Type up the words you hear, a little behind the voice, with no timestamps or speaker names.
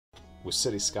with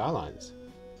Cities Skylines.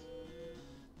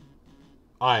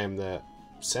 I am the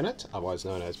Senate, otherwise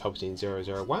known as Palpatine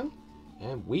 001,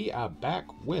 and we are back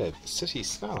with Cities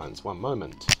Skylines. One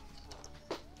moment.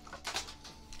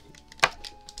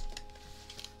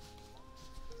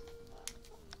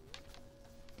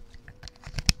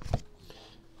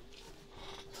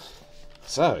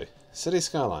 So, Cities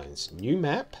Skylines, new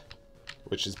map,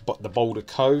 which is the Boulder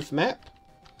Cove map.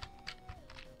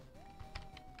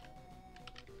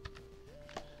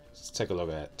 Let's take a look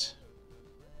at it.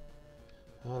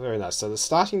 Oh, very nice. So the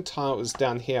starting tile is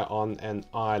down here on an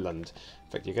island.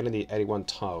 In fact, you're going to need 81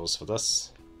 tiles for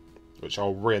this, which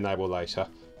I'll re-enable later.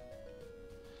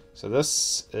 So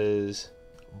this is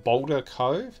Boulder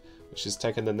Cove, which has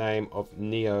taken the name of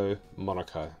Neo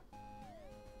Monaco.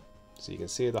 So you can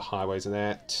see the highways in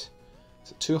that.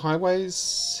 So 2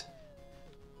 highways,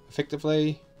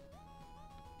 effectively.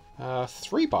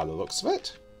 3 by the looks of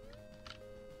it.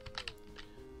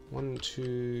 1,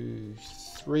 2,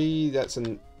 3. That's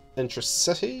an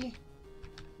intra-city.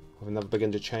 With another big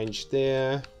interchange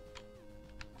there.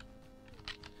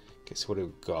 Guess what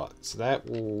we've got. So that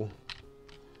will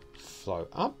flow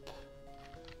up.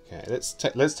 Okay, let's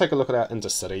take a look at our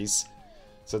intercities.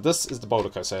 So this is the Boulder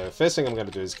Cove. So the first thing I'm going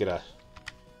to do is get a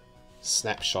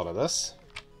snapshot of this.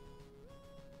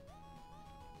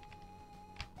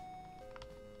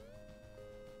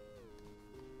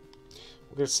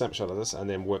 We'll get a snapshot of this and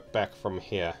then work back from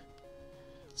here.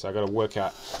 So I've got to work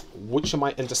out which are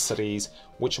my intercities,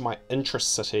 which are my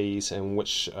intra-cities, and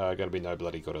which are going to be no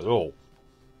bloody good at all.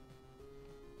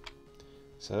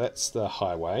 So that's the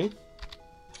highway.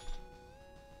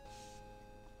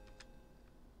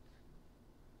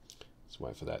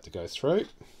 Wait for that to go through.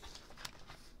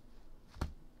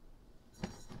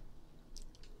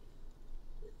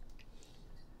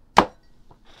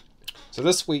 So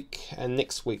this week and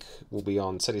next week will be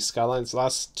on Cities Skylines. The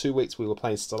last 2 weeks we were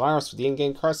playing Stellaris with the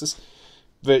in-game crisis.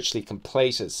 Virtually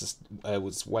complete. It's just,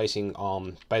 was waiting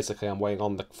on, basically I'm waiting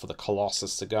on for the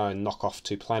Colossus to go and knock off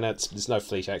 2 planets. There's no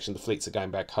fleet action. The fleets are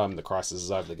going back home. The crisis is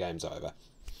over. The game's over.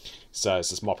 So it's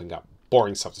just mopping up.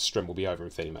 Boring stuff to stream will be over in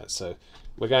 30 minutes. So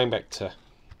we're going back to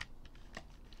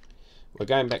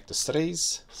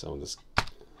cities. So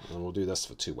we'll do this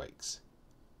for 2 weeks.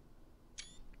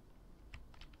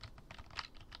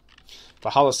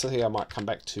 Valhalla City I might come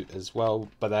back to as well,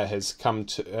 but that has come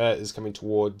to is coming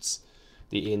towards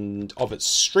the end of its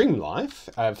stream life.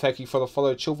 Thank you for the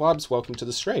follow, Chill Vibes. Welcome to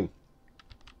the stream.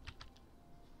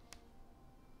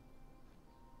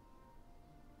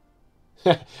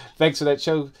 Thanks for that,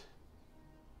 Chill.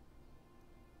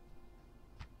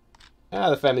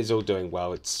 The family's all doing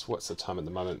well. It's, what's the time at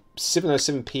the moment?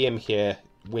 7:07 PM here,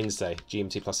 Wednesday,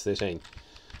 GMT plus 13.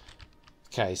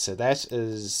 Okay, so that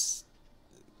is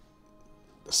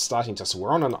starting to. So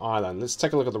we're on an island. Let's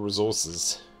take a look at the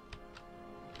resources.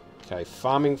 Okay,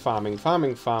 farming.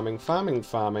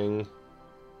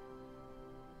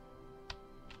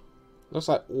 Looks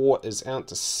like ore is out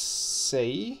to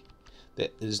sea. There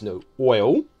is no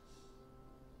oil.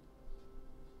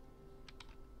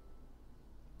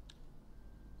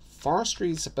 Forestry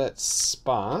is a bit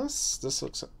sparse. This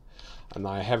looks, and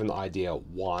I have an idea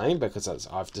why, because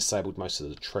I've disabled most of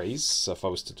the trees. So if I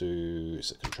was to do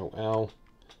Control L,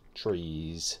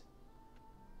 trees.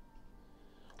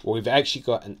 Well, we've actually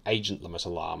got an agent limit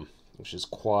alarm, which is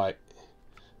quite.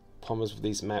 Problems with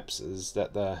these maps is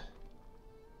that they're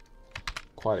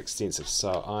quite extensive.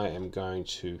 So I am going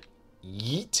to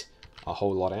yeet a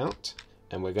whole lot out,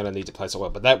 and we're going to need to place oil,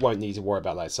 but that won't need to worry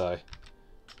about that. So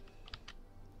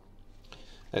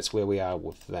that's where we are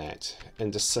with that.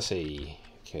 In the city,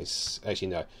 okay, actually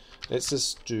no, let's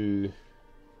just do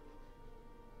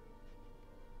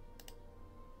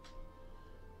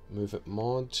move it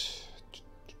mod.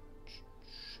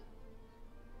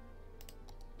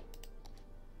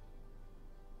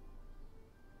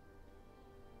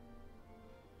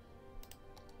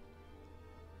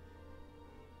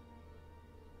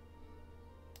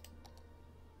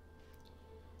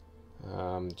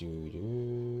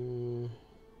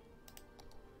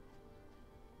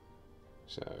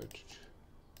 So,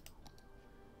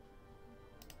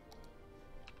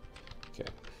 okay.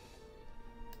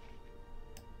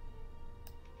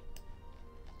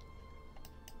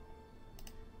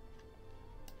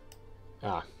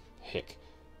 Ah, heck.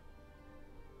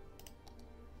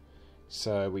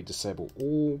 So we disable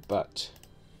all, but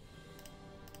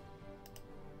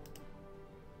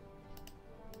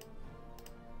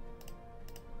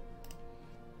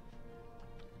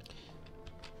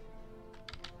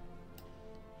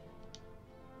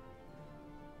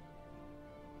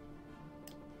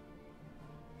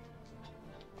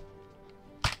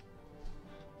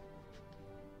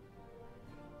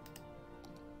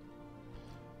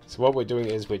So what we're doing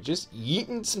is we're just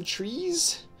yeeting some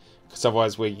trees, because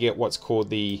otherwise we get what's called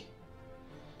the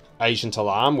agent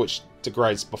alarm, which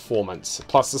degrades performance.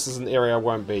 Plus this is an area I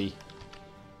won't be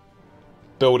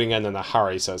building in a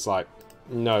hurry, so it's like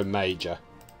no major.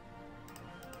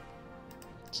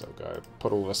 So go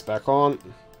put all this back on.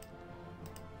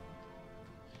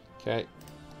 Okay.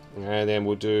 And then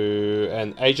we'll do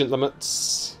an agent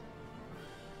limits.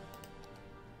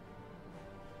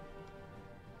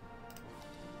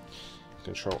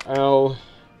 Control L.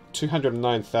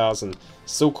 209,000.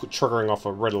 Still triggering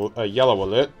off a yellow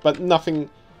alert, but nothing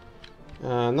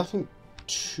nothing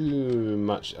too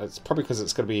much. It's probably because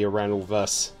it's going to be around all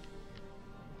this.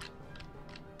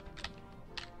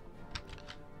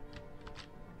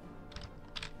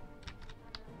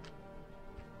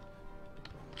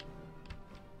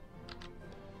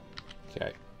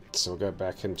 Okay, so we'll go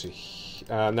back into...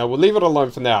 no, we'll leave it alone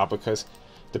for now, because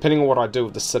depending on what I do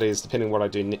with the cities, depending on what I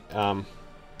do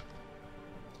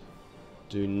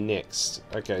next.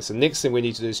 Okay, so next thing we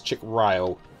need to do is check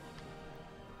rail.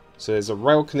 So there's a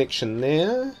rail connection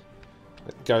there.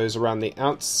 It goes around the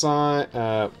outside.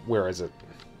 Where is it?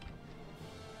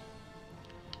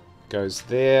 Goes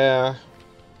there.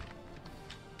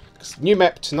 New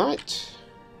map tonight.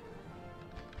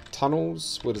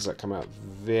 Tunnels. Where does that come out?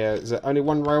 There. Is it only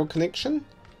one rail connection?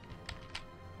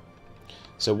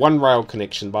 So one rail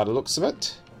connection by the looks of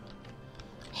it.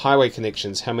 Highway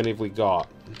connections. How many have we got?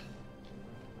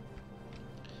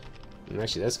 And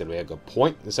actually, that's going to be a good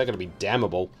point. Is that going to be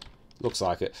dammable? Looks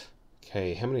like it.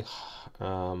 Okay, how many...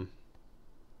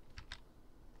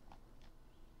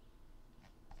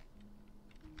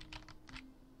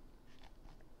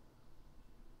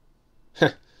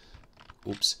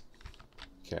 Oops.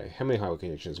 Okay, how many highway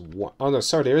connections? One. Oh no,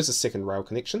 sorry, there is a second rail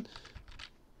connection.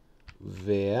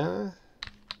 There.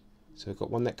 So we've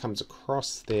got one that comes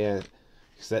across there.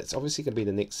 So that's obviously going to be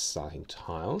the next starting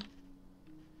tile.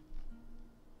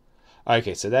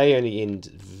 Okay, so they only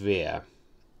end there.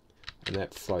 And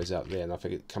that flows out there. And I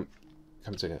think it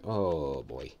comes in. Oh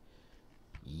boy.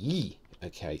 Yee.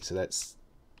 Okay, so that's...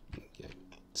 Yeah.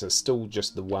 So still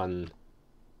just the one...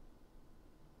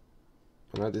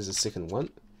 Oh no, there's a second one.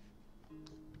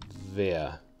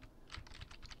 There.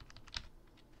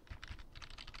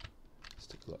 Let's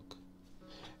take a look.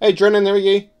 Hey, Drennan, how are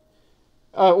you?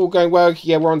 All going well.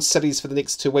 Yeah, we're on Cities for the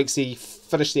next 2 weeks. He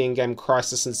finished the in-game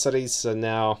Crisis in Cities, so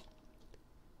now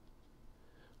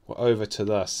we're over to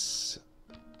this.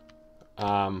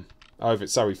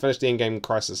 We finished the in-game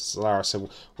Crisis in Solaris, so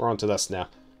we're on to this now.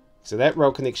 So that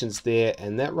rail connection's there,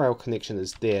 and that rail connection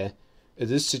is there. It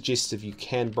is suggestive you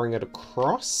can bring it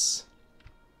across,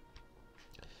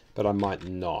 but I might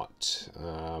not.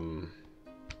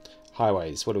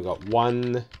 Highways, what have we got?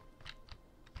 1,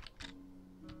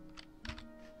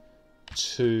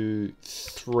 2,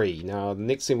 3. Now, the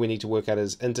next thing we need to work out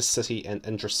is intercity and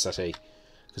intracity,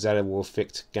 because that will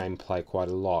affect gameplay quite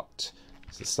a lot.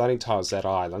 So the starting tile is that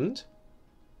island.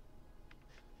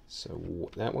 So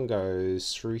that one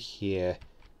goes through here,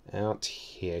 out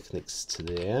here, connects to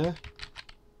there.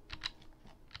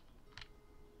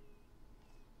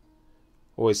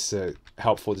 Always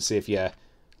helpful to see if your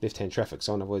left-hand traffic's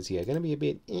on. Otherwise, yeah, going to be a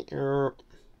bit...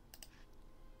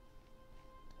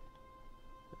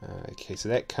 Okay, so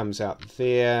that comes out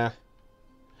there.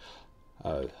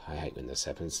 Oh, I hate when this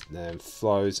happens. Then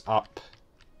flows up.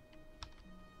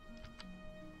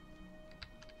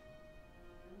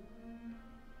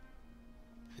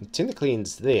 And technically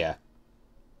ends there.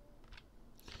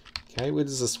 Okay, where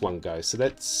does this one go? So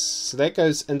that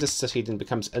goes intercity and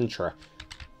becomes intra.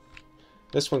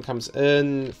 This one comes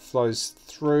in, flows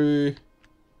through.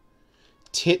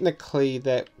 Technically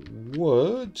that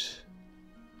would...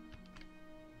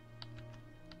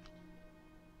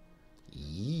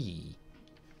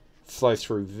 flow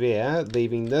through there,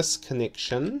 leaving this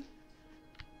connection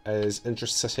as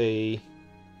intracity.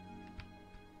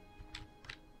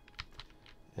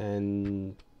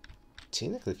 And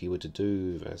technically if you were to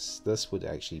do this, this would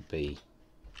actually be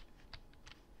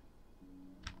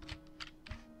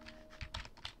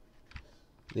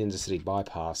the intercity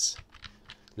bypass,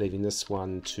 leaving this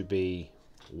one to be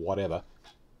whatever.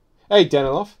 Hey,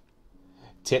 Daniloff.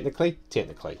 Technically.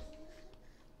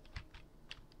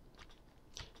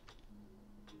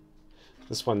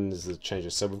 This one is the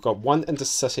changes. So we've got one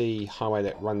intercity highway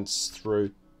that runs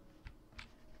through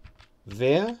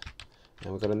there.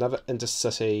 And we've got another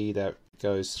intercity that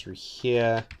goes through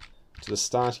here to the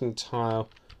starting tile.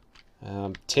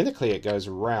 Technically it goes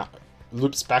around,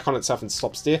 loops back on itself and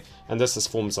stops there. And this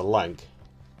forms a link.